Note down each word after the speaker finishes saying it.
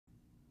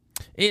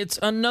It's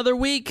another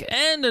week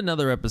and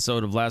another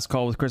episode of Last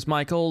Call with Chris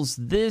Michaels.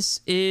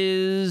 This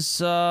is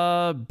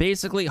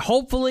basically,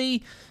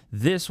 hopefully,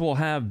 this will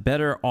have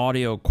better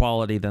audio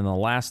quality than the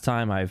last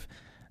time I've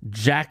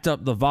jacked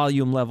up the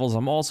volume levels.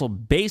 I'm also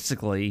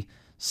basically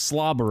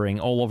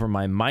slobbering all over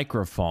my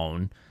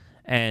microphone.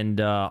 And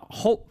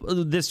hope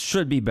this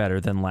should be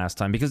better than last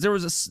time, because there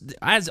was,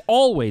 as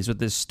always with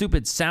this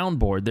stupid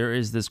soundboard, there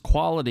is this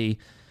quality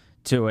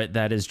to it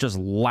that is just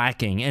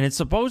lacking. And it's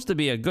supposed to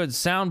be a good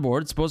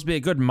soundboard. It's supposed to be a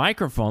good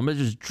microphone, but it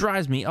just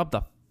drives me up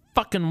the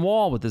fucking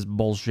wall with this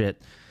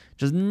bullshit.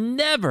 Just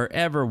never,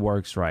 ever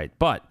works right.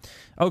 But,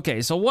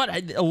 okay, so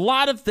a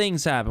lot of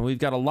things happen. We've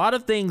got a lot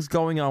of things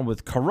going on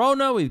with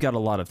Corona. We've got a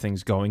lot of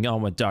things going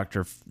on with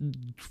Dr.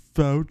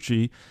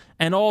 Fauci.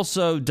 And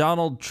also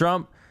Donald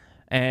Trump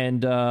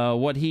and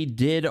what he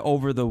did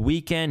over the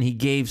weekend. He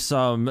gave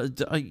some,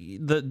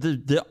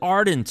 the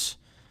ardent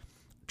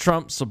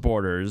Trump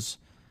supporters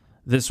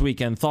this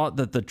weekend thought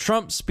that the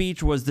Trump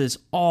speech was this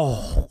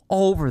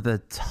over the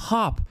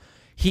top.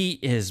 He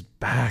is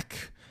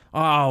back.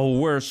 Oh,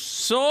 we're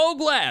so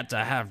glad to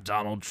have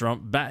Donald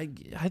Trump back.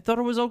 I thought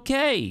it was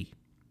okay.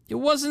 It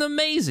wasn't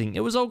amazing.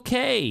 It was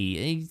okay.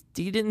 He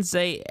didn't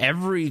say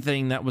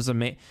everything that was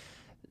amazing.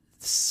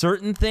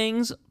 Certain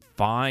things,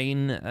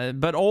 fine.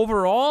 But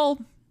overall,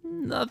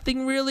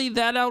 nothing really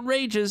that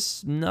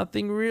outrageous.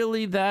 Nothing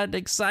really that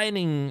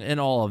exciting in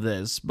all of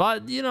this.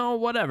 But,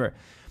 whatever.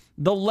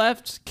 The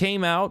left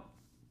came out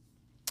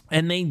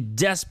and they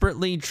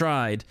desperately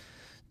tried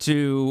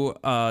to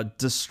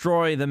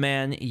destroy the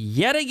man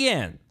yet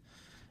again.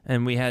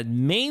 And we had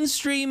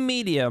mainstream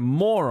media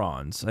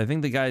morons, I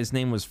think the guy's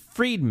name was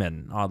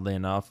Friedman, oddly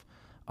enough,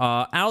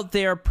 out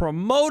there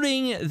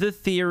promoting the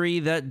theory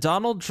that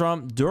Donald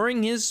Trump,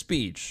 during his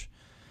speech,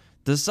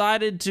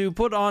 decided to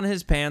put on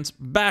his pants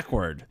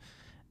backward.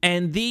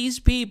 And these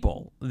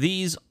people,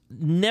 these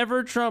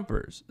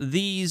never-Trumpers,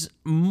 these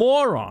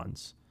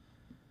morons,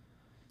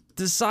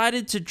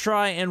 decided to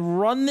try and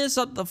run this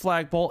up the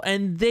flagpole,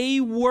 and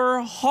they were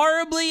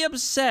horribly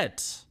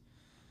upset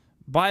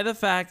by the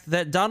fact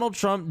that Donald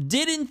Trump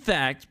did in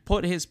fact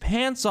put his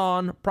pants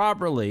on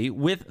properly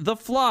with the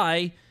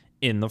fly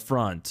in the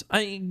front.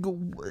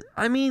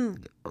 I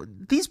mean,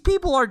 these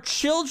people are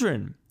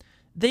children.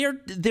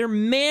 They're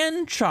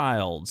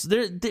man-childs.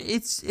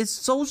 It's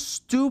so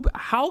stupid.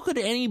 How could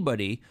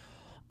anybody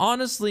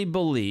honestly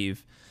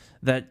believe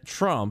that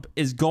Trump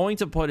is going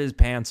to put his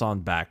pants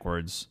on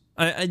backwards?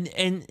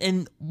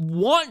 And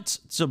want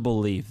to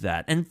believe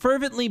that, and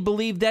fervently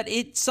believe that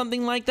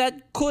something like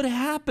that could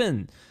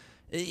happen.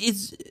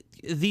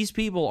 These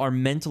people are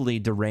mentally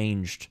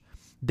deranged.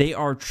 They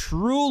are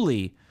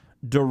truly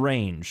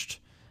deranged.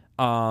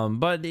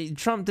 But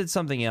Trump did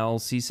something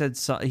else. He said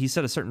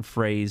a certain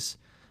phrase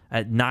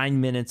at 9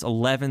 minutes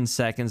 11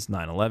 seconds,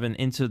 9/11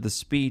 into the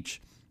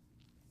speech.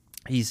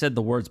 He said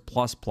the words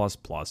plus, plus,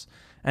 plus.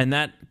 And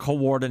that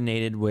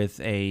coordinated with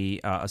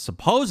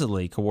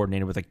supposedly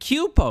coordinated with a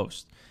Q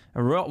post.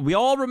 And we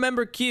all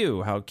remember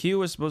Q, how Q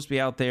was supposed to be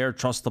out there,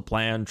 trust the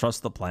plan,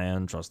 trust the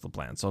plan, trust the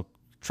plan. So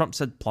Trump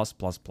said plus,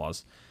 plus,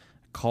 plus.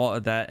 Call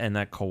it that, and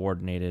that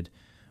coordinated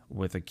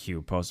with a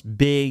Q post.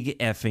 Big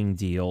effing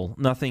deal.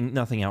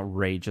 Nothing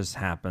outrageous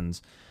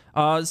happens.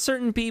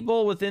 Certain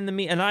people within the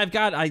media, and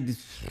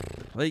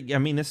I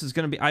mean, this is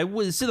going to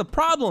be, see, the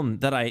problem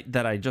that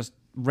I just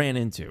ran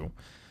into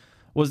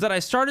was that I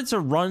started to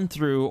run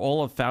through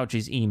all of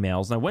Fauci's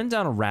emails, and I went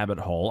down a rabbit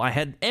hole. I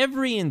had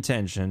every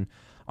intention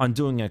on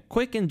doing a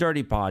quick and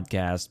dirty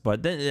podcast,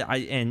 but then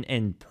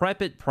and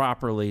prep it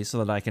properly so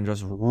that I can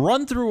just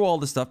run through all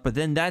the stuff, but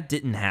then that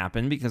didn't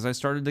happen because I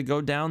started to go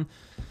down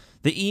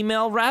the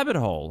email rabbit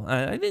hole.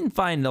 I didn't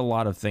find a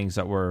lot of things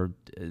that were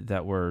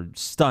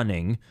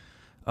stunning,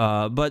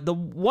 but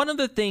one of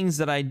the things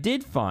that I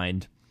did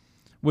find,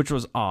 which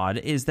was odd,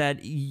 is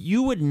that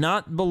you would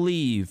not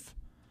believe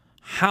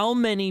how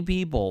many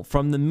people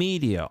from the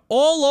media,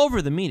 all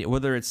over the media,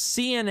 whether it's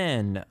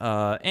CNN,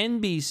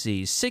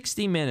 NBC,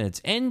 60 Minutes,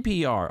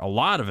 NPR, a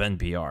lot of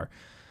NPR,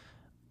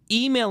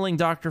 emailing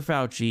Dr.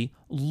 Fauci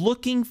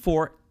looking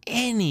for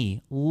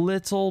any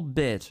little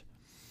bit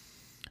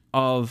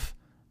of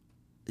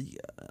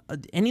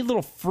any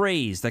little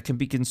phrase that can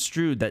be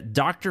construed that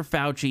Dr.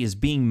 Fauci is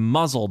being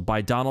muzzled by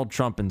Donald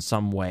Trump in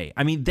some way.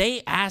 I mean,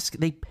 they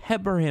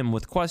pepper him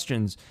with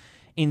questions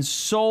in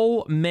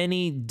so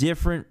many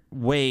different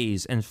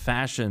ways and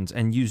fashions,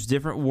 and use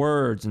different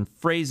words and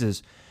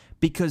phrases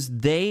because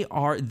they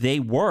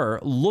were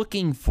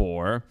looking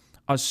for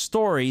a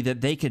story that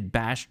they could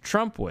bash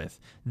Trump with.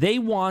 They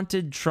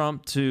wanted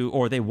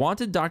they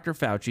wanted Dr.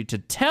 Fauci to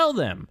tell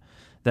them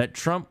that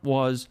Trump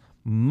was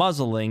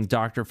muzzling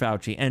Dr.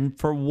 Fauci. And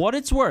for what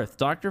it's worth,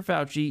 Dr.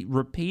 Fauci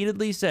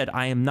repeatedly said,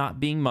 I am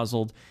not being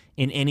muzzled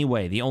in any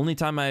way. The only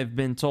time I've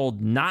been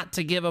told not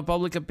to give a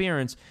public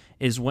appearance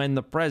is when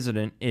the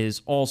president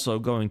is also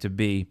going to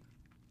be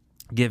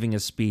giving a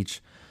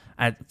speech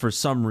for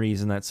some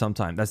reason at some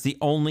time. That's the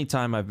only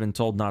time I've been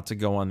told not to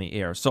go on the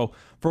air. So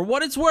for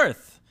what it's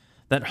worth,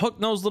 that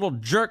hook-nosed little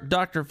jerk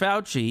Dr.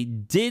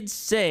 Fauci did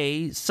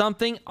say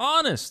something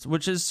honest,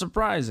 which is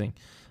surprising.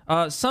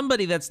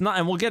 Somebody that's not,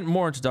 and we'll get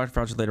more into Dr.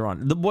 Fauci later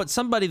on,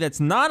 somebody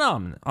that's not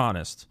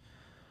honest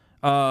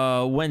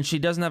when she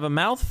doesn't have a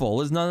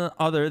mouthful is none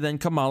other than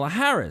Kamala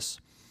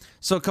Harris.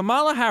 So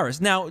Kamala Harris,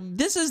 now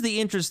this is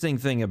the interesting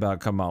thing about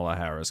Kamala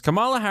Harris.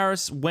 Kamala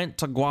Harris went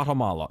to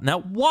Guatemala. Now,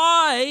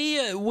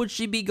 why would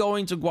she be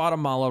going to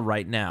Guatemala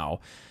right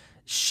now?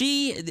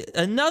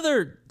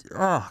 Another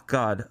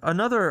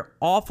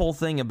awful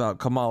thing about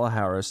Kamala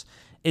Harris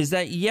is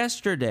that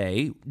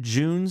yesterday,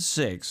 June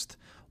 6th,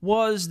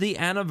 was the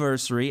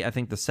anniversary, I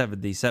think the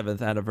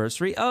 77th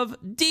anniversary of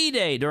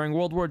D-Day during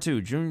World War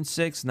II, June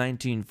 6,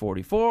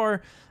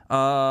 1944.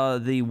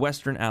 The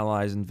Western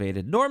Allies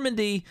invaded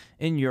Normandy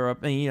in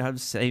Europe, and you have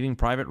Saving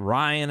Private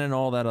Ryan and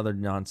all that other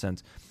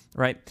nonsense,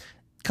 right?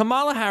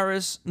 Kamala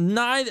Harris,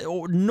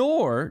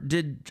 nor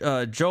did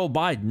Joe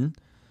Biden,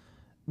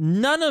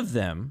 none of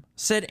them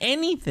said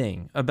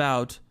anything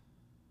about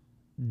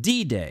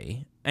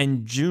D-Day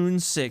and June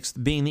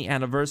 6th being the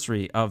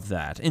anniversary of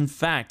that. In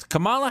fact,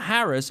 Kamala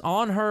Harris,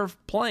 on her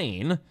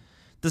plane,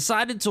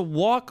 decided to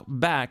walk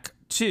back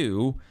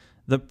to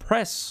the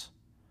press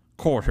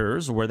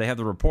quarters where they have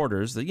the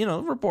reporters.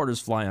 Reporters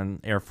fly on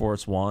Air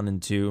Force One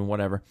and Two and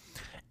whatever,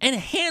 and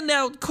hand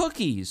out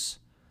cookies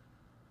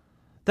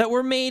that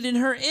were made in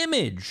her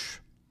image.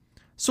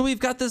 So we've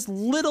got this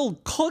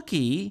little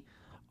cookie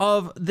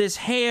of this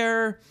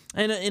hair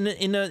and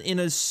in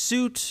a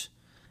suit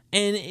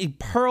and a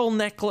pearl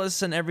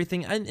necklace and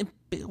everything. And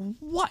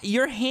what?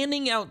 You're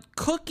handing out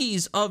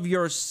cookies of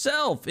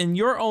yourself in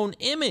your own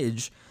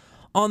image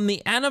on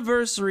the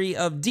anniversary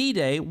of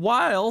D-Day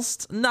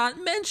whilst not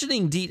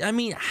mentioning D-Day. I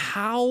mean,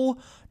 how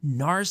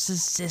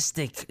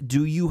narcissistic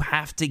do you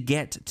have to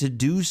get to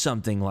do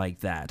something like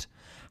that?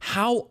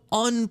 How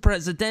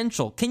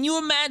unpresidential. Can you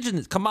imagine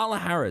this? Kamala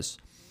Harris,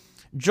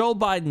 Joe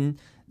Biden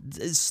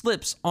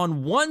slips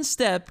on one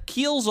step,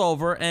 keels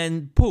over,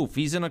 and poof,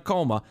 he's in a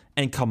coma,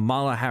 and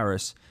Kamala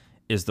Harris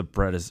is the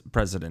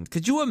president.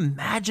 Could you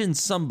imagine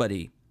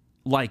somebody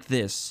like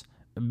this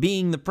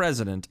being the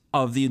president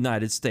of the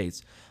United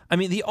States? I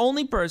mean, the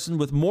only person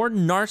with more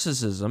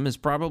narcissism is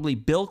probably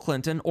Bill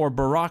Clinton or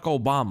Barack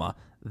Obama.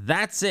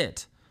 That's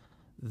it.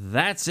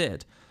 That's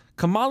it.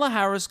 Kamala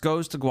Harris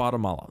goes to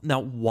Guatemala. Now,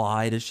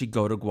 why does she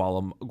go to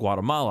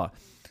Guatemala?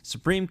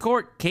 Supreme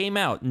Court came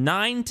out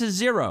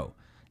 9-0.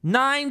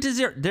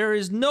 9-0. There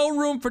is no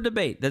room for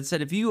debate that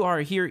said if you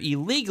are here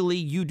illegally,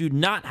 you do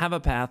not have a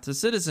path to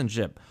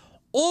citizenship.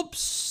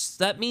 Oops,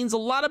 that means a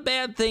lot of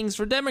bad things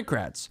for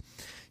Democrats.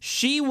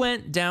 She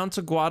went down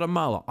to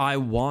Guatemala. I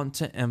want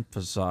to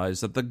emphasize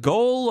that the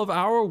goal of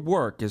our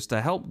work is to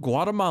help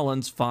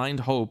Guatemalans find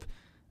hope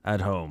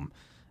at home.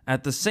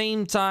 At the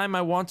same time,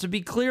 I want to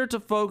be clear to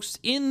folks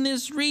in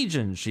this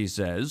region, she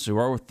says, who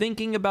are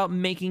thinking about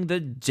making the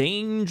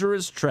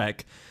dangerous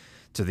trek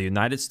to the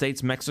United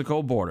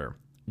States-Mexico border.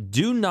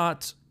 Do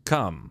not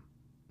come.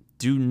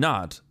 Do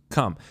not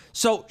come.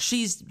 So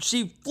she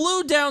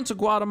flew down to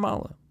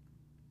Guatemala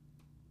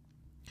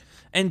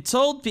and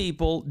told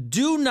people,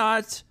 do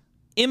not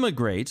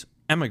emigrate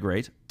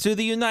to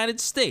the United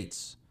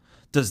States.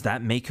 Does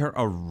that make her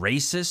a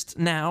racist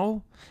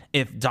now?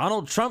 If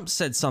Donald Trump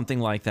said something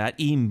like that,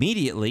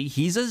 immediately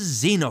he's a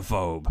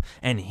xenophobe,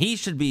 and he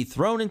should be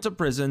thrown into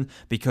prison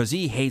because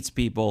he hates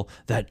people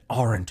that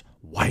aren't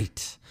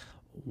white.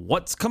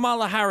 What's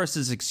Kamala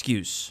Harris's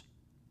excuse?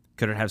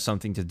 Could it have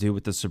something to do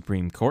with the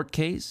Supreme Court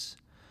case?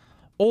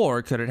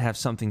 Or could it have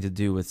something to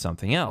do with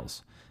something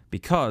else?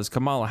 Because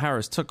Kamala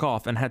Harris took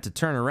off and had to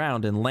turn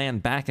around and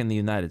land back in the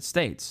United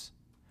States.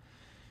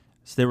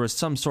 So there was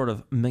some sort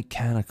of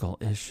mechanical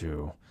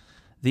issue.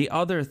 The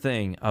other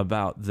thing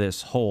about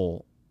this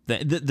whole...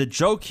 The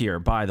joke here,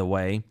 by the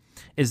way,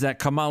 is that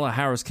Kamala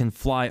Harris can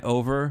fly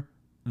over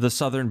the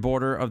southern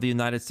border of the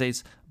United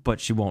States, but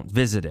she won't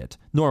visit it,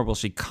 nor will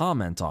she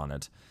comment on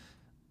it.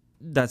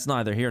 That's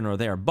neither here nor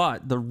there.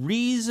 But the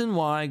reason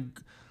why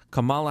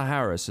Kamala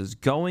Harris is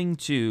going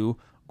to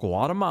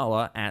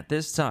Guatemala at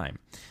this time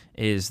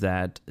is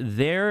that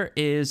there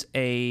is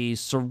a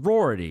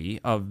sorority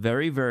of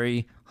very,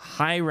 very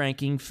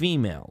high-ranking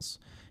females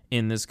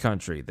in this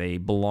country. They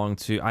belong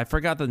to, I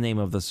forgot the name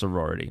of the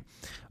sorority,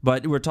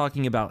 but we're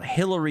talking about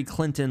Hillary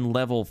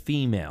Clinton-level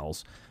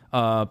females,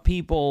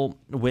 people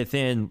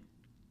within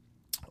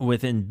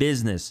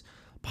business,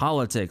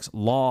 politics,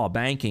 law,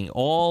 banking,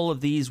 all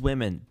of these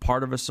women,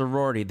 part of a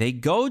sorority. They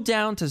go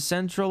down to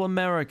Central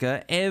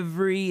America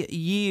every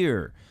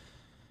year,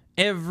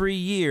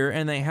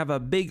 and they have a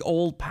big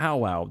old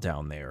powwow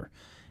down there.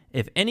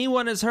 If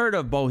anyone has heard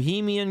of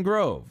Bohemian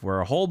Grove, where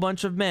a whole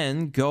bunch of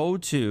men go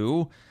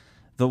to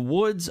the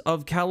woods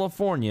of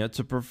California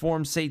to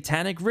perform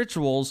satanic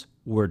rituals,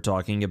 we're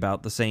talking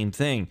about the same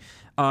thing.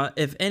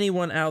 If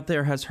anyone out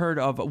there has heard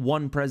of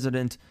one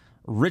president,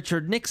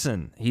 Richard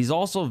Nixon, he's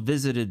also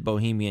visited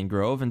Bohemian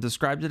Grove and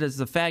described it as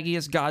the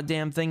faggiest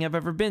goddamn thing I've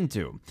ever been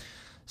to.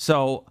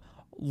 So,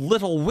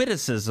 little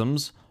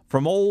witticisms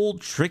from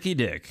old Tricky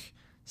Dick.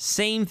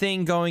 Same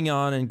thing going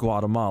on in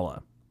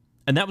Guatemala.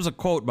 And that was a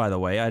quote, by the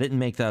way. I didn't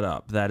make that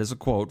up. That is a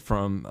quote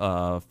from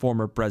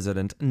former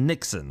President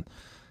Nixon.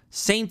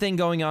 Same thing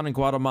going on in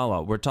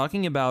Guatemala. We're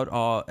talking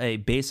about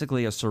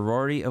basically a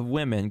sorority of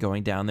women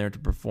going down there to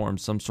perform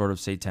some sort of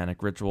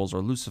satanic rituals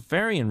or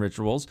Luciferian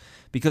rituals,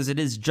 because it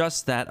is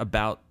just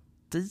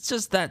it's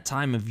just that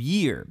time of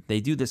year.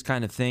 They do this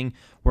kind of thing.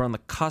 We're on the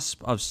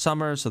cusp of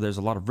summer, so there's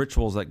a lot of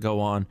rituals that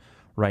go on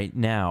right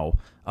now.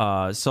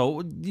 Just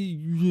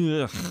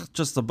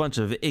a bunch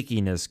of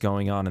ickiness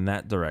going on in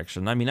that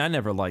direction. I mean, I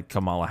never liked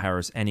Kamala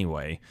Harris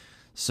anyway.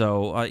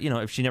 So,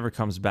 if she never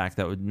comes back,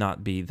 that would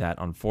not be that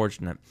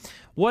unfortunate.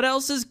 What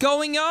else is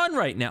going on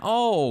right now?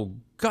 Oh,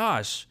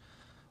 gosh.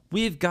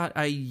 We've got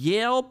a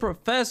Yale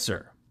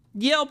professor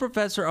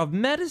of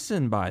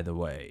medicine, by the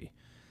way.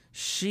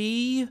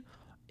 She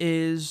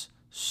is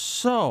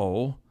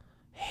so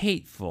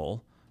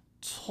hateful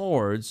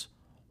towards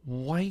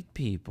white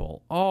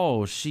people.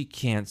 Oh, she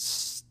can't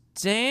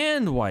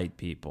stand white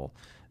people.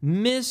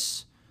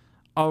 Miss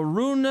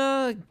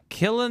Aruna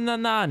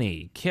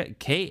Khilanani,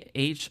 Khillanani.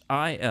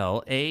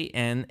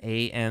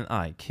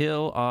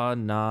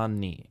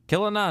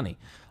 Khilanani.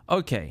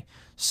 Okay,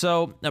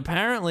 so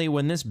apparently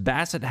when this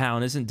basset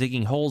hound isn't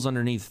digging holes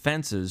underneath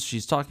fences,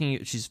 she's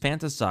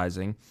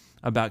fantasizing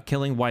about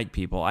killing white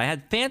people. I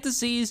had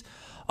fantasies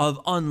of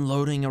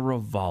unloading a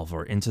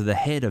revolver into the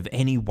head of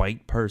any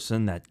white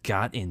person that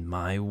got in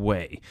my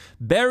way,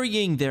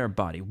 burying their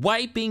body,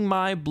 wiping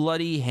my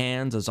bloody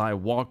hands as I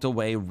walked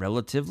away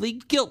relatively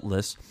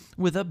guiltless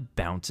with a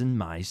bounce in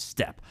my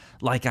step,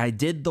 like I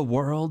did the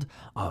world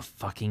a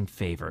fucking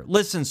favor.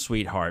 Listen,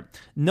 sweetheart,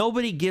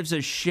 nobody gives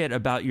a shit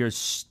about your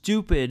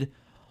stupid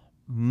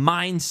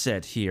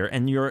mindset here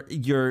and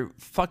your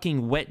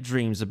fucking wet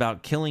dreams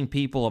about killing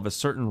people of a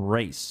certain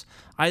race.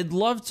 I'd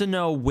love to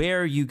know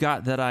where you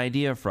got that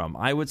idea from.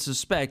 I would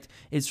suspect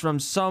it's from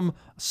some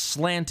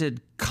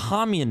slanted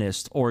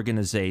communist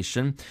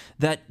organization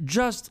that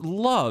just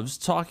loves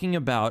talking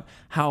about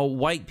how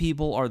white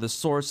people are the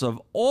source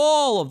of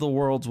all of the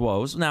world's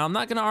woes. Now, I'm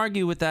not going to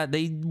argue with that.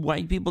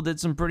 White people did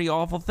some pretty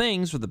awful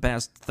things for the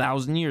past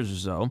 1,000 years or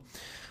so.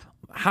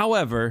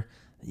 However,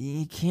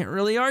 you can't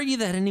really argue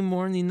that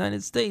anymore in the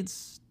United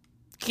States.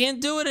 Can't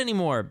do it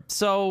anymore.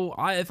 So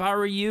if I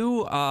were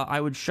you,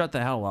 I would shut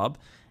the hell up.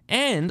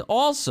 And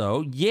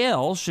also,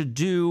 Yale should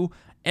do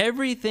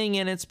everything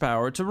in its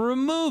power to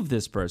remove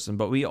this person.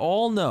 But we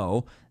all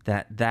know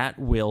that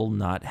will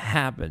not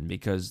happen,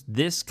 because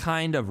this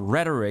kind of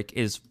rhetoric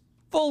is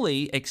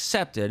fully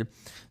accepted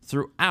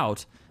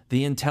throughout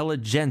the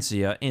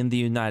intelligentsia in the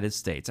United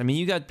States. I mean,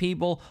 you got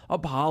people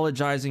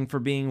apologizing for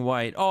being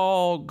white.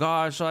 Oh,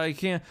 gosh, I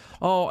can't.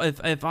 Oh,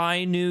 if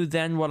I knew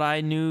then what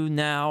I knew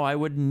now, I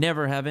would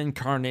never have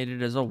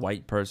incarnated as a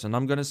white person.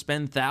 I'm going to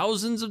spend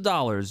thousands of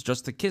dollars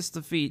just to kiss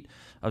the feet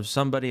of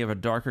somebody of a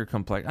darker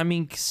complexion. I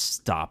mean,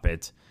 stop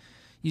it.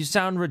 You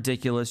sound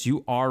ridiculous.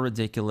 You are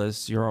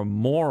ridiculous. You're a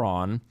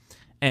moron.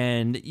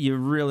 And you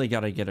really got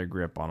to get a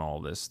grip on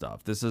all this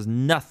stuff. This is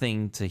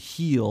nothing to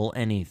heal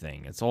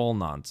anything. It's all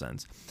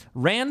nonsense.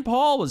 Rand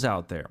Paul was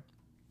out there.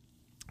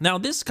 Now,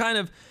 this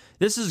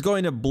is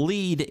going to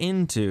bleed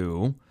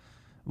into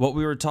what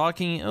we were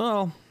talking.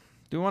 Well,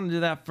 do we want to do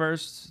that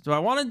first? Do I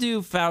want to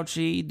do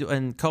Fauci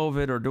and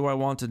COVID, or do I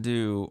want to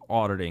do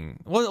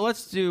auditing? Well,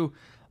 let's do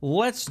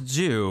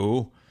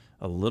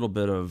a little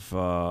bit of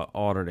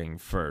auditing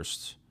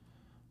first,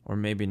 or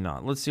maybe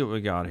not. Let's see what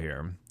we got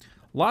here.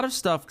 A lot of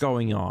stuff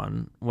going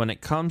on when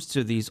it comes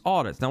to these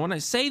audits. Now, when I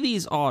say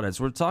these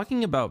audits, we're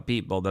talking about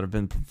people that have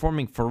been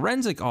performing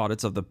forensic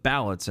audits of the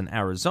ballots in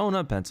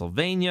Arizona,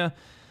 Pennsylvania,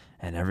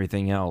 and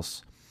everything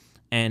else,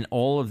 and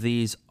all of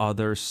these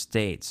other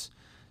states.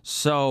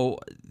 So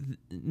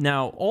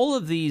now all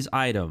of these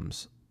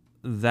items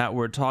that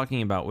we're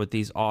talking about with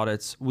these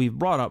audits, we've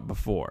brought up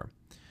before.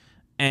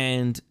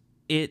 And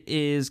it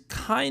is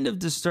kind of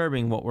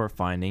disturbing what we're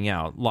finding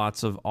out.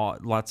 Lots of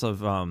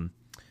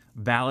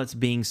ballots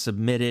being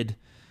submitted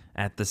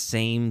at the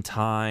same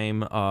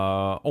time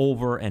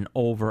over and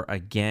over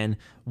again.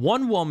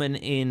 One woman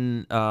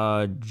in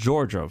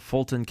Georgia,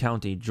 Fulton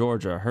County,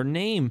 Georgia, her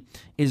name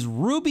is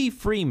Ruby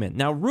Freeman.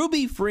 Now,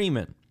 Ruby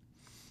Freeman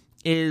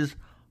is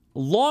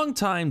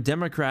longtime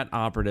Democrat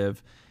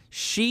operative.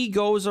 She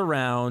goes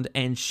around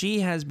and she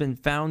has been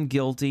found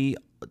guilty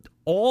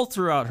all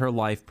throughout her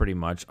life, pretty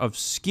much, of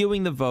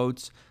skewing the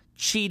votes,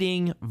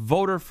 cheating,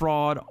 voter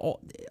fraud,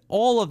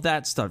 all of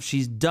that stuff.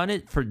 She's done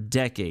it for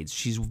decades.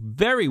 She's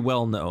very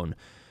well known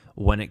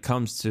when it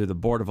comes to the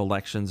Board of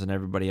Elections and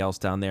everybody else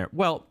down there.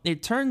 Well,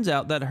 it turns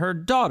out that her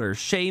daughter,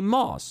 Shaye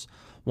Moss,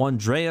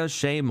 Wandrea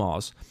Shaye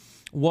Moss,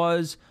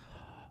 was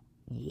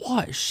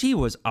what? She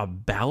was a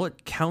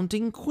ballot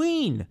counting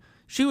queen.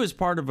 She was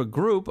part of a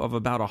group of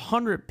about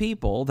 100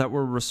 people that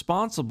were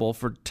responsible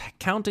for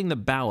counting the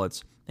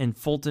ballots in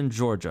Fulton,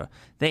 Georgia.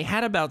 They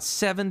had about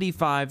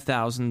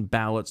 75,000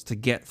 ballots to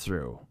get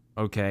through,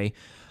 okay?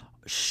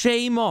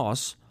 Shaye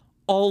Moss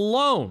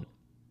alone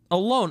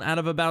out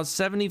of about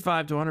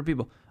 75 to 100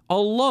 people,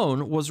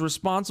 alone was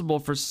responsible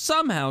for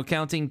somehow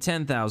counting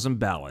 10,000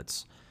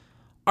 ballots.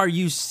 Are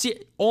you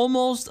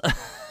almost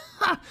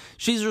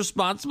She's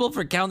responsible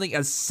for counting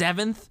a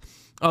seventh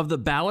of the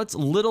ballots,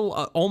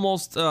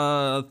 almost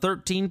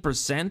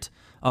 13%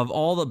 of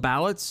all the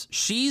ballots.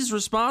 She's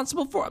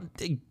responsible for.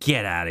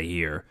 Get out of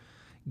here.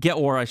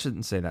 Or I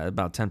shouldn't say that,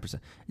 about 10%.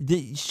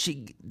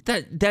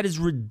 That is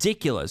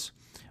ridiculous.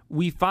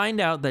 We find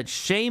out that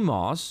Shaye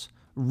Moss,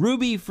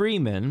 Ruby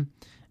Freeman,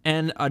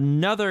 and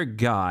another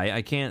guy,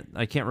 I can't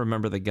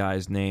remember the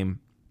guy's name,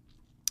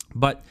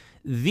 but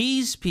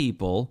these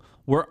people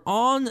were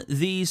on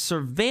the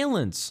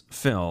surveillance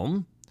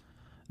film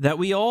that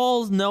we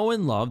all know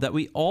and love, that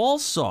we all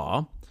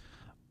saw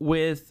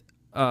with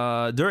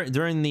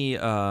during the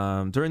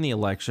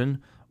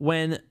election,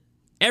 when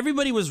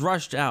everybody was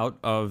rushed out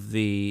of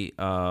the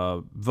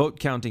vote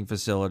counting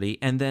facility,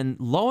 and then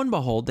lo and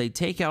behold, they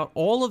take out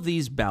all of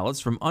these ballots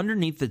from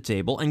underneath the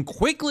table and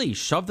quickly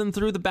shove them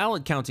through the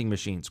ballot counting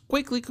machines.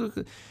 Quickly.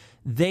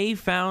 They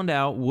found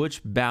out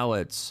which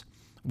ballots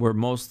were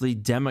mostly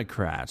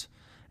Democrat,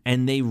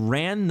 and they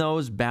ran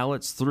those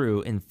ballots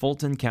through in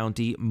Fulton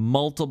County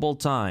multiple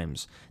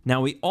times.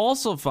 Now, we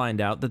also find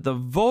out that the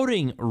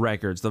voting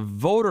records, the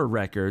voter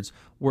records,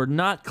 were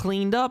not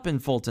cleaned up in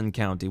Fulton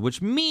County,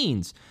 which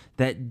means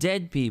that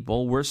dead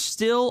people were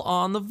still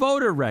on the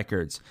voter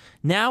records.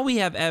 Now we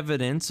have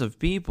evidence of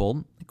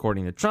people,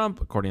 according to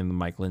Trump, according to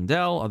Mike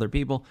Lindell, other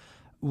people,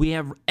 we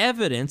have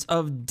evidence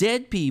of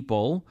dead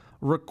people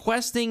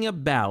requesting a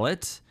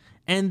ballot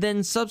and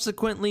then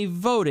subsequently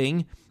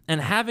voting and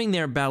having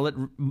their ballot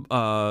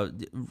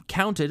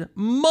counted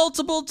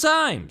multiple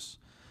times.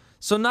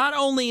 So not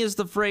only is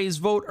the phrase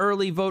vote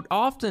early, vote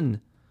often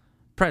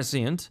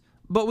prescient,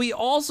 but we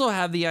also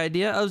have the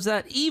idea of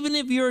that even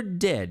if you're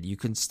dead, you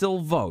can still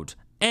vote.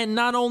 And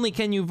not only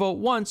can you vote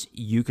once,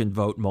 you can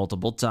vote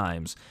multiple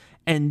times.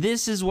 And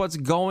this is what's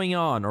going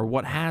on, or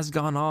what has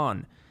gone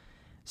on.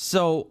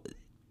 So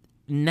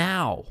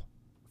now,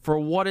 for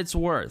what it's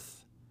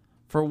worth,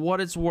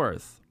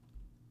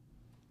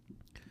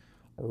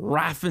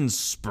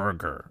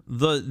 Raffensperger,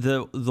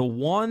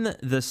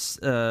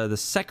 the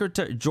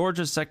secretary,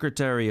 Georgia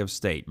Secretary of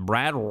State,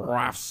 Brad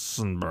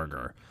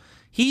Raffensperger,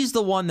 he's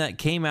the one that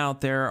came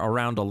out there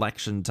around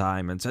election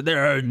time and said,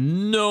 there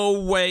no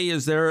way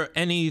is there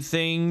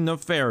anything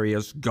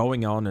nefarious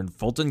going on in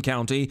Fulton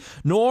County,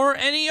 nor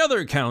any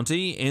other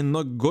county in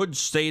the good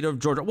state of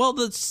Georgia. Well,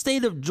 the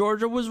state of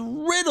Georgia was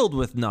riddled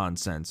with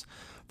nonsense.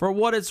 For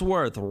what it's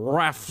worth,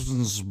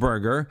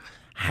 Raffensperger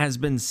has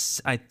been,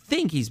 I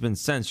think he's been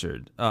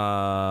censored,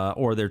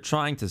 or they're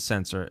trying to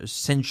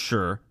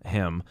censure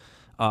him.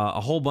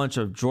 A whole bunch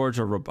of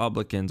Georgia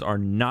Republicans are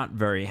not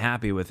very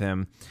happy with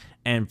him.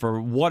 And for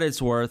what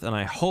it's worth, and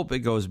I hope it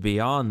goes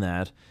beyond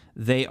that,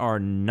 they are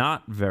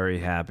not very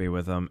happy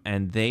with him,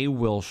 and they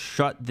will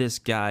shut this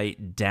guy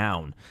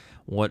down.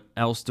 What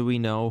else do we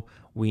know?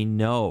 We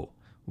know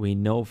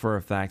for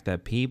a fact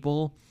that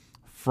people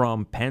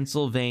from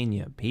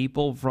Pennsylvania,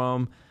 people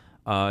from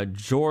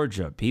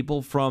Georgia,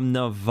 people from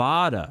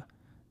Nevada,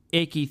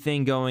 icky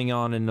thing going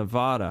on in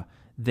Nevada,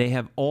 they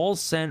have all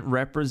sent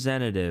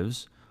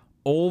representatives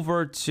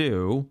over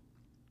to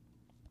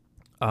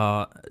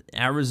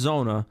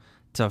Arizona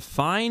to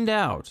find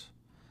out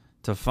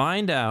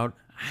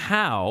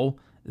how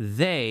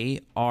they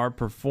are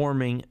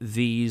performing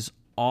these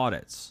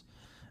audits.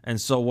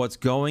 And so what's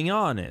going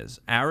on is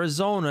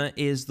Arizona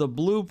is the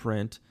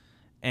blueprint,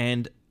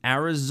 and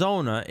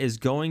Arizona is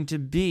going to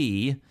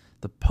be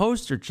the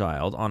poster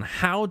child on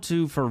how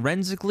to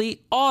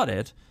forensically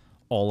audit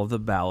all of the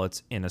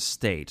ballots in a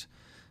state.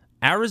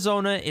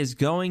 Arizona is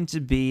going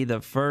to be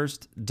the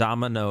first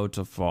domino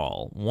to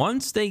fall.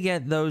 Once they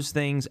get those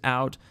things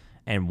out,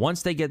 and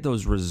once they get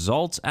those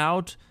results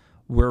out,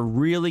 we're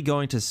really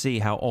going to see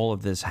how all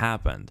of this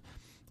happened.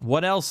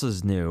 What else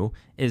is new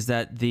is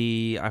that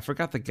I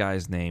forgot the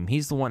guy's name.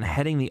 He's the one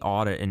heading the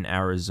audit in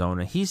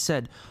Arizona. He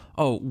said,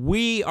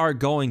 we are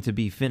going to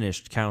be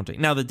finished counting.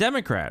 Now, the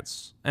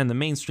Democrats and the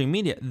mainstream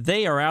media,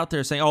 they are out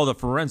there saying, the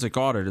forensic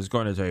audit is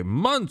going to take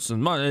months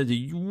and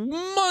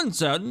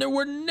months out, and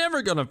we're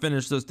never going to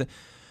finish this thing.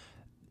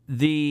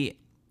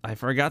 I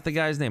forgot the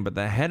guy's name, but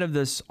the head of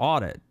this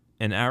audit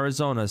in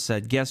Arizona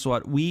said, guess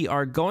what? We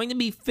are going to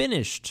be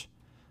finished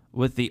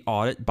with the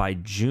audit by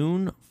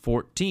June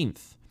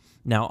 14th.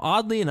 Now,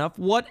 oddly enough,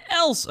 what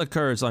else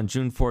occurs on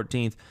June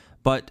 14th?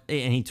 And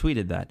he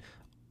tweeted that.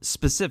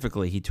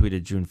 Specifically, he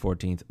tweeted June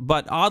 14th.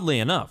 But oddly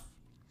enough,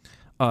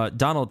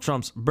 Donald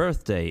Trump's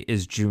birthday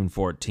is June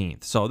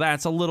 14th. So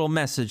that's a little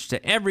message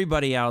to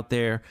everybody out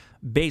there,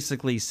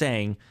 basically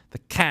saying the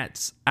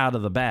cat's out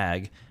of the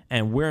bag,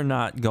 and we're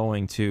not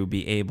going to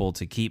be able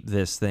to keep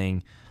this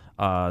thing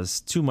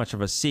too much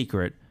of a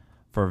secret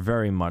for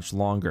very much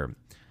longer.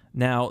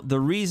 Now, the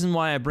reason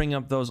why I bring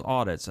up those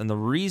audits, and the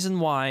reason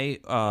why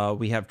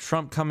we have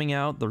Trump coming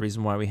out, the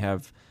reason why we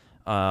have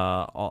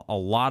a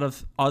lot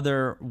of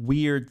other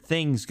weird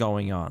things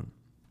going on,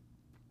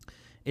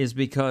 is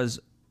because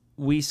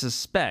we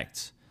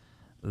suspect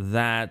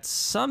that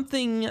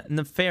something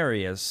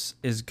nefarious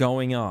is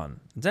going on.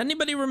 Does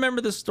anybody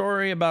remember the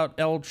story about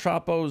El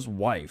Chapo's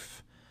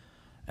wife?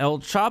 El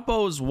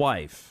Chapo's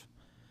wife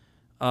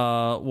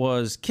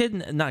was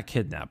not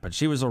kidnapped, but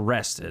she was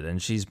arrested,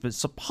 and she's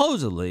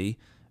supposedly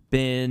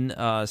been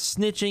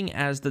snitching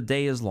as the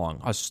day is long.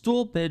 A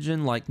stool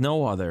pigeon like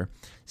no other,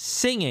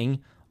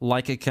 singing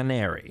like a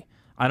canary.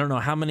 I don't know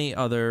how many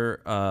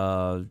other,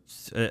 not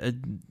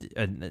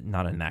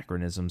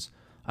anachronisms.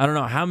 I don't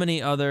know how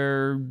many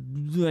other,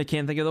 I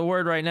can't think of the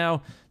word right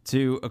now,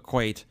 to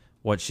equate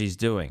what she's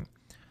doing.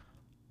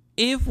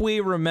 If we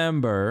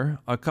remember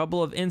a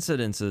couple of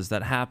incidences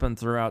that happened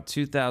throughout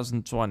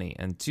 2020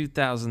 and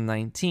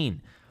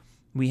 2019,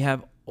 we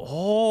have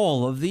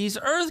all of these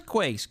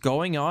earthquakes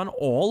going on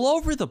all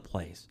over the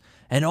place.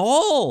 And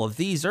all of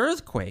these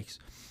earthquakes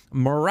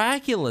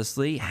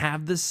miraculously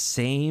have the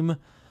same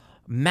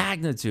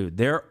magnitude.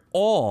 They're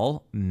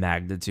all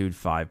magnitude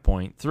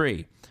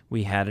 5.3.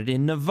 We had it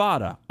in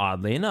Nevada,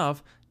 oddly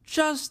enough,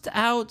 just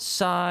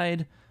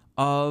outside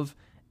of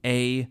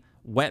a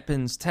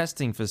weapons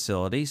testing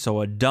facility,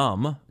 so a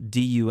DUMB,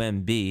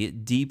 D-U-M-B,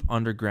 deep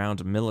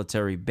underground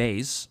military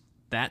base,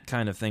 that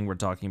kind of thing we're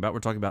talking about. We're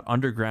talking about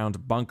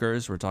underground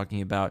bunkers. We're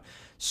talking about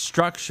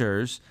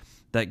structures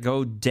that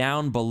go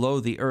down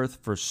below the earth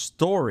for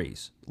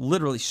stories,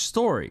 literally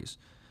stories,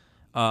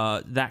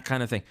 that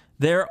kind of thing.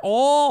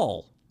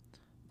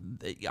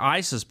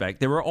 I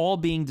suspect, they were all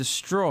being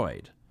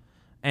destroyed.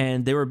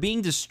 And they were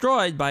being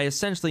destroyed by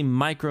essentially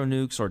micro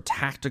nukes or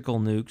tactical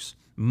nukes,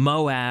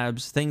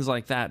 MOABs, things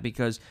like that,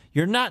 because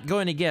you're not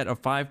going to get a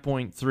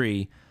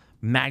 5.3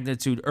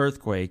 magnitude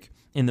earthquake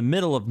in the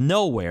middle of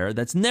nowhere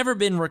that's never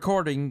been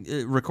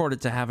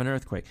recorded to have an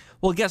earthquake.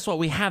 Well, guess what?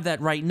 We have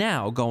that right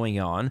now going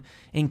on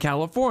in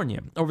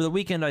California. Over the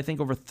weekend, I think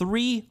over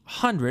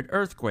 300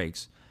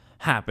 earthquakes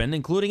happened,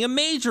 including a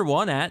major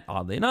one at,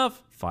 oddly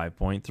enough,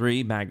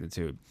 5.3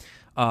 magnitude.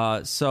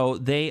 So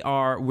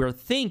we're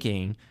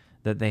thinking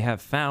that they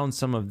have found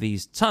some of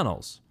these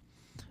tunnels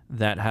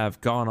that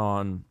have gone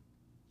on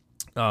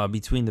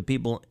between the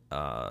people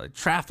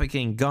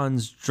trafficking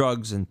guns,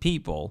 drugs, and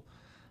people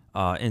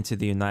into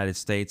the United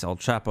States. El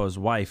Chapo's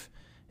wife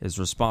is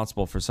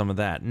responsible for some of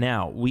that.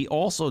 Now, we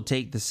also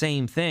take the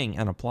same thing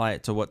and apply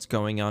it to what's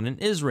going on in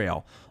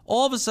Israel.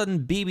 All of a sudden,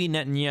 Bibi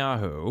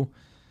Netanyahu,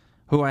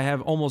 who I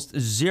have almost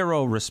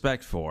zero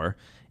respect for,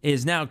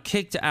 is now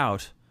kicked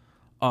out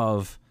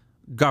of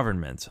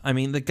government. I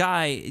mean, the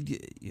guy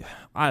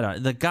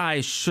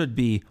should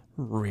be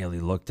really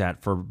looked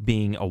at for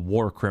being a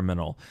war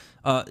criminal.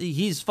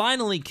 He's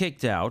finally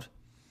kicked out,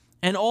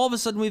 and all of a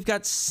sudden we've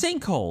got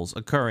sinkholes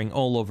occurring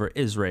all over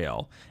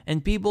Israel.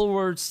 And people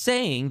were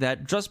saying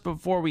that just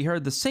before we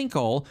heard the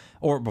sinkhole,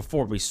 or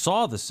before we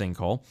saw the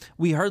sinkhole,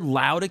 we heard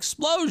loud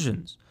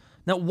explosions.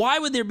 Now, why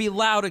would there be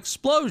loud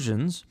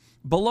explosions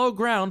below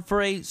ground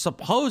for a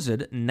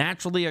supposed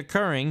naturally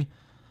occurring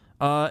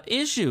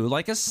issue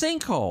like a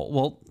sinkhole?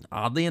 Well,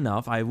 oddly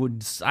enough, I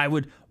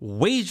would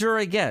wager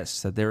a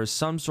guess that there is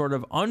some sort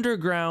of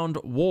underground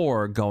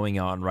war going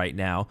on right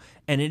now,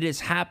 and it is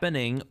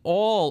happening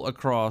all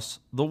across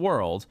the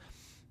world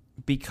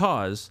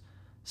because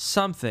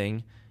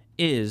something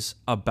is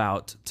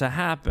about to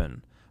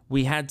happen.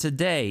 We had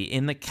today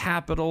in the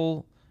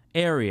Capitol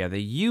area,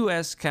 the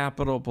U.S.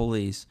 Capitol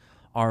Police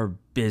are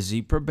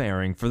busy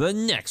preparing for the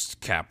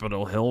next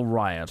Capitol Hill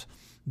riot.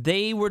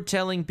 They were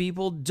telling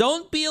people,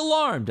 don't be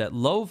alarmed at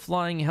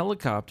low-flying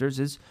helicopters.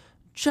 It's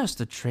just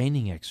a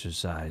training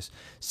exercise.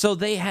 So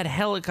they had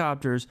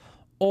helicopters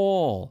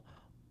all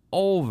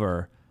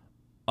over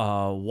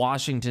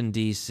Washington,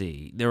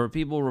 D.C. There were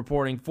people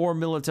reporting 4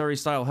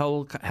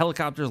 military-style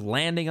helicopters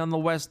landing on the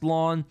West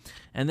Lawn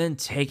and then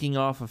taking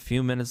off a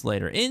few minutes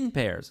later in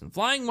pairs and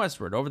flying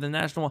westward over the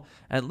National Mall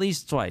at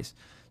least twice.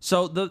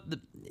 So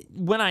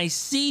when I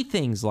see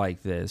things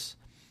like this,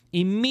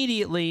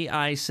 immediately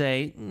I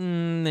say,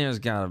 there's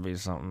got to be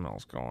something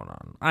else going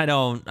on. I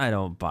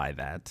don't buy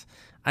that.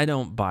 I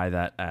don't buy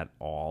that at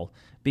all.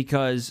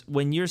 Because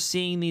when you're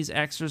seeing these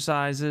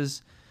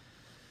exercises,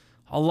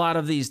 a lot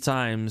of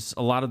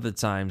the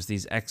times,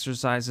 these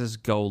exercises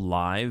go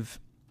live,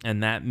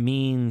 and that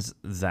means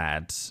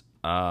that,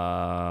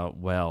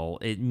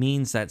 it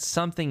means that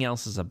something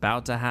else is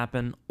about to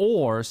happen,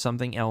 or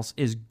something else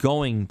is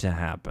going to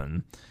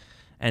happen.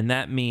 And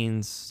that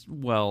means,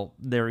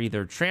 they're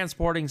either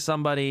transporting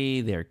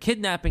somebody, they're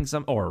kidnapping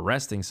or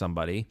arresting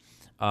somebody,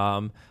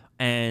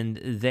 and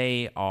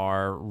they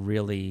are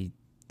really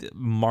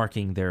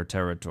marking their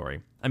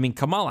territory. I mean,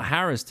 Kamala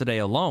Harris today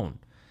alone,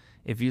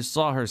 if you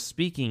saw her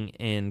speaking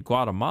in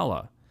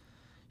Guatemala,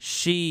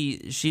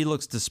 she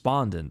looks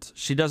despondent.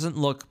 She doesn't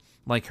look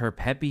like her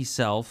peppy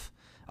self.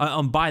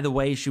 By the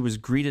way, she was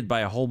greeted by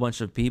a whole bunch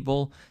of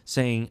people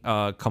saying,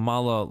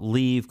 Kamala,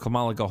 leave,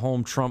 Kamala, go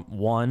home, Trump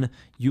won,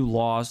 you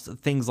lost,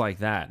 things like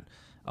that.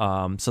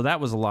 So that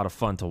was a lot of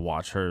fun to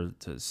watch her,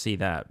 to see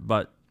that.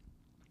 But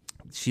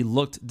she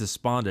looked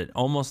despondent,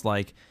 almost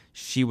like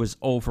she was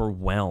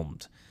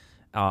overwhelmed.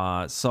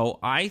 So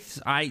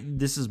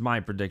this is my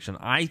prediction.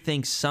 I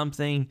think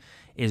something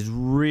is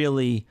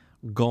really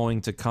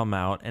going to come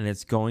out, and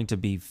it's going to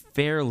be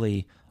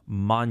fairly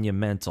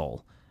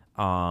monumental.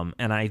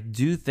 And I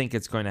do think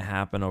it's going to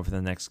happen over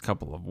the next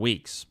couple of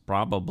weeks,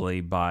 probably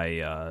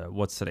by,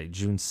 what's today,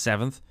 June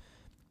 7th.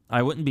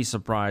 I wouldn't be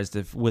surprised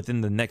if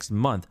within the next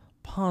month,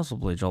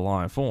 possibly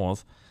July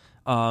 4th,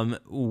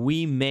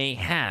 we may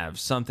have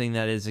something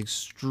that is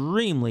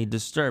extremely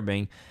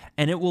disturbing,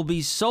 and it will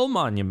be so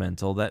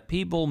monumental that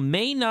people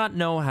may not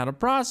know how to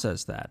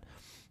process that.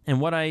 And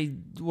what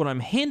I'm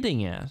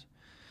hinting at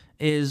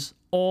is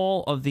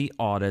all of the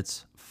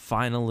audits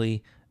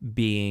finally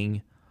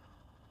being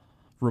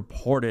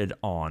reported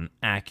on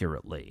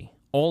accurately.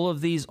 All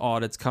of these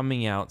audits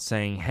coming out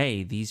saying,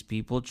 hey, these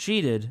people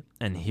cheated,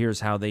 and here's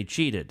how they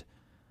cheated.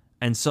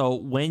 And so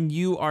when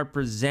you are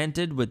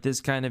presented with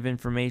this kind of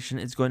information,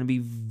 it's going to be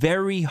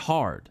very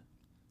hard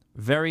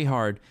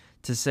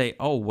to say,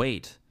 oh,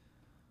 wait,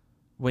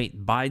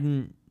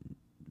 Biden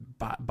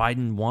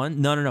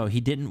won? No,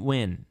 he didn't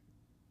win.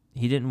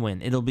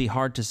 It'll be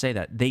hard to say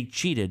that. They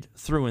cheated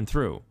through and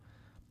through,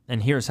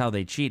 and here's how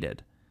they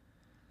cheated.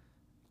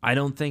 I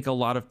don't think a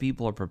lot of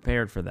people are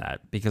prepared for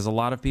that, because a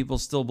lot of people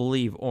still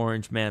believe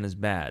Orange Man is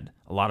bad.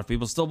 A lot of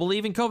people still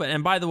believe in COVID.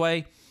 And by the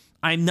way,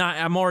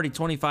 I'm already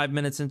 25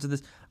 minutes into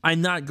this.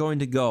 I'm not going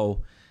to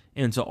go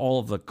into all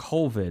of the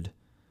COVID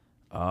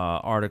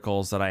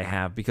articles that I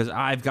have, because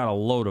I've got a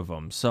load of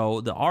them.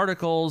 So the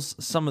articles,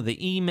 some of the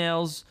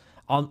emails,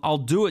 I'll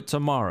do it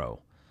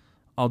tomorrow.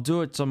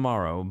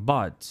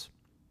 But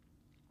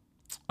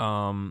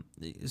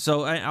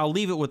so I'll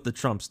leave it with the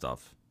Trump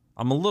stuff.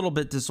 I'm a little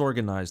bit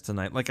disorganized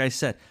tonight. Like I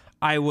said,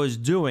 I was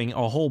doing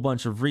a whole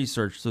bunch of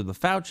research through the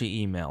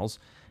Fauci emails,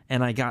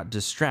 and I got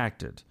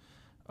distracted.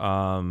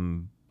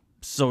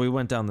 So we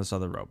went down this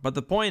other road. But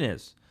the point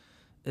is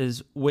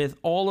with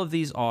all of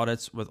these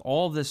audits, with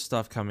all of this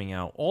stuff coming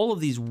out, all of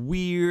these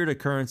weird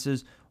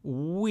occurrences,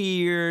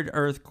 weird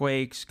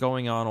earthquakes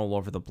going on all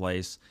over the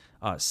place,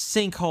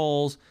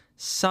 sinkholes,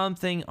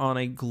 something on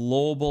a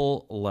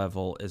global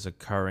level is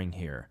occurring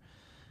here.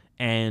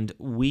 And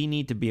we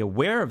need to be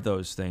aware of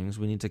those things.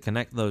 We need to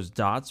connect those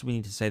dots. We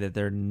need to say that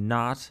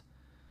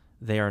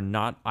they are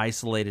not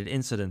isolated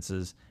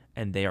incidences,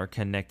 and they are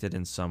connected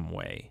in some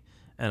way.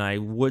 And I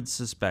would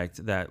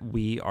suspect that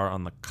we are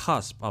on the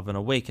cusp of an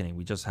awakening.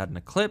 We just had an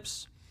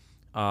eclipse.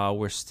 I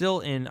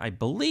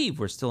believe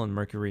we're still in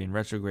Mercury in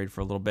retrograde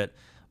for a little bit.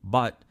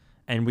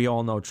 And we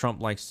all know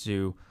Trump likes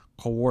to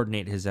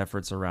coordinate his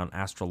efforts around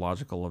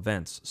astrological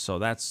events. So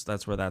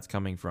that's where that's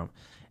coming from.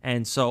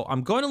 And so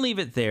I'm going to leave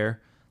it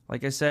there.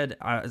 Like I said,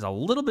 I was a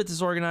little bit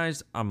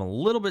disorganized. I'm a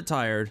little bit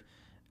tired.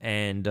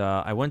 And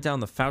I went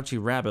down the Fauci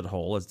rabbit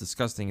hole, as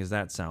disgusting as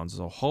that sounds.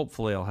 So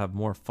hopefully I'll have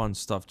more fun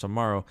stuff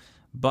tomorrow.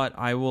 But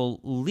I will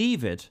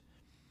leave it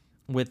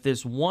with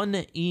this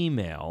one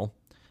email.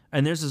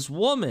 And there's this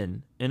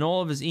woman in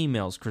all of his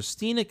emails,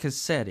 Christina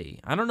Cassetti.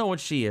 I don't know what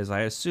she is.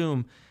 I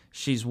assume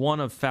she's one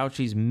of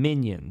Fauci's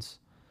minions.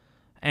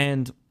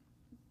 And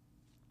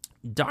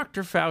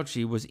Dr.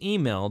 Fauci was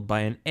emailed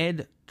by an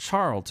Edward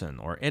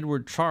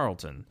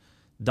Charlton,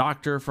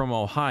 doctor from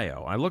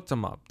Ohio. I looked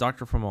him up,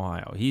 doctor from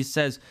Ohio. He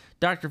says,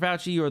 Dr.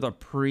 Fauci, you are the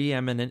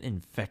preeminent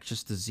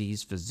infectious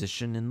disease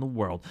physician in the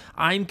world.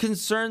 I'm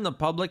concerned the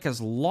public has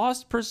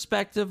lost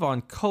perspective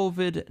on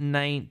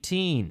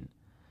COVID-19.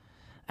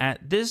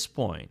 At this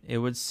point, it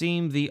would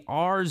seem the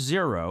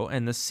R0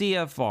 and the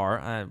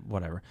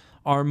CFR,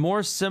 are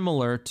more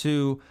similar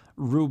to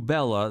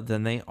rubella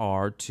than they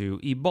are to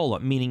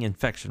Ebola, meaning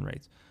infection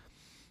rates.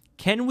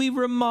 Can we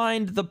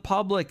remind the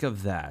public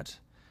of that?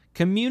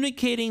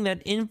 Communicating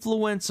that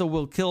influenza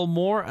will kill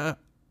more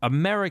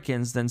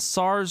Americans than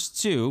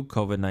SARS-2,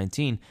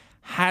 COVID-19,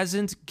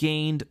 hasn't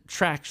gained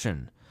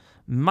traction.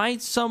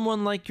 Might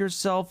someone like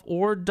yourself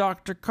or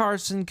Dr.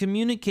 Carson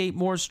communicate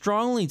more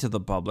strongly to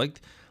the public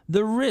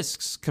the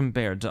risks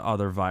compared to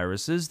other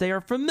viruses they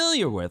are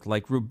familiar with,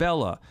 like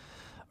rubella,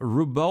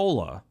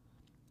 varicella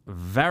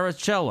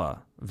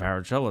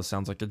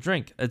sounds like a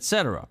drink,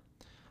 etc.?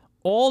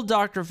 All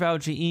Dr.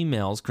 Fauci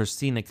emails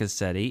Christina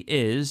Cassetti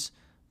is,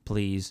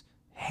 please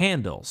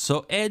handle.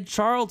 So Ed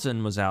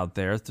Charlton was out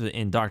there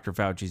in Dr.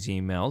 Fauci's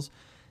emails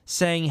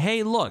saying,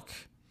 hey, look,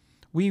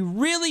 we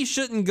really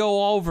shouldn't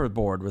go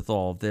overboard with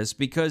all of this,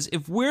 because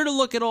if we're to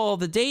look at all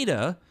the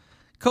data,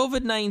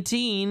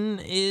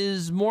 COVID-19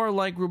 is more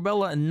like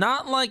rubella and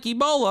not like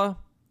Ebola,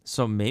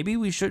 so maybe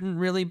we shouldn't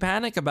really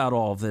panic about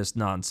all of this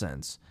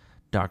nonsense.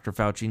 Dr.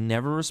 Fauci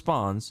never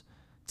responds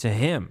to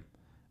him,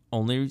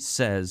 only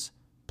says,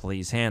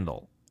 please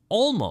handle.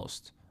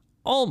 Almost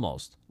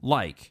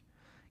like,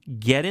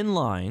 get in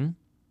line.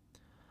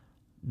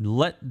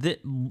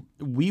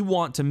 We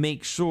want to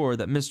make sure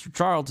that Mr.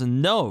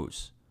 Charlton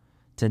knows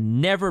to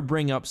never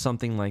bring up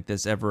something like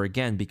this ever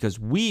again, because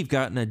we've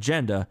got an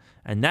agenda,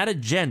 and that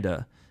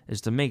agenda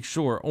is to make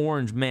sure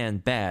Orange Man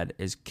Bad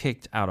is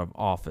kicked out of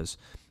office.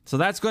 So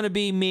that's going to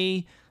be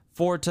me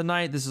for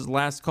tonight. This is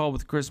Last Call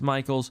with Chris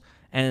Michaels.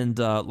 And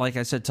like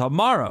I said,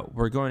 tomorrow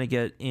we're going to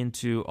get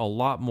into a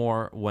lot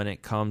more when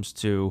it comes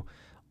to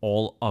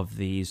all of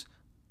these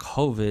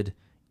COVID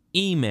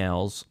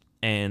emails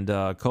and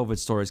COVID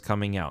stories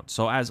coming out.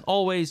 So as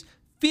always,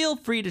 feel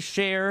free to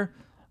share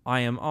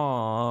I am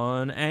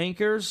on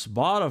Anchor,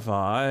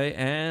 Spotify,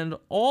 and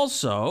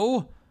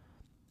also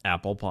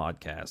Apple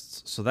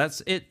Podcasts. So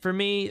that's it for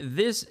me.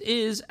 This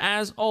is,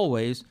 as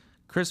always,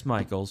 Chris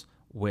Michaels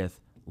with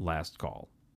Last Call.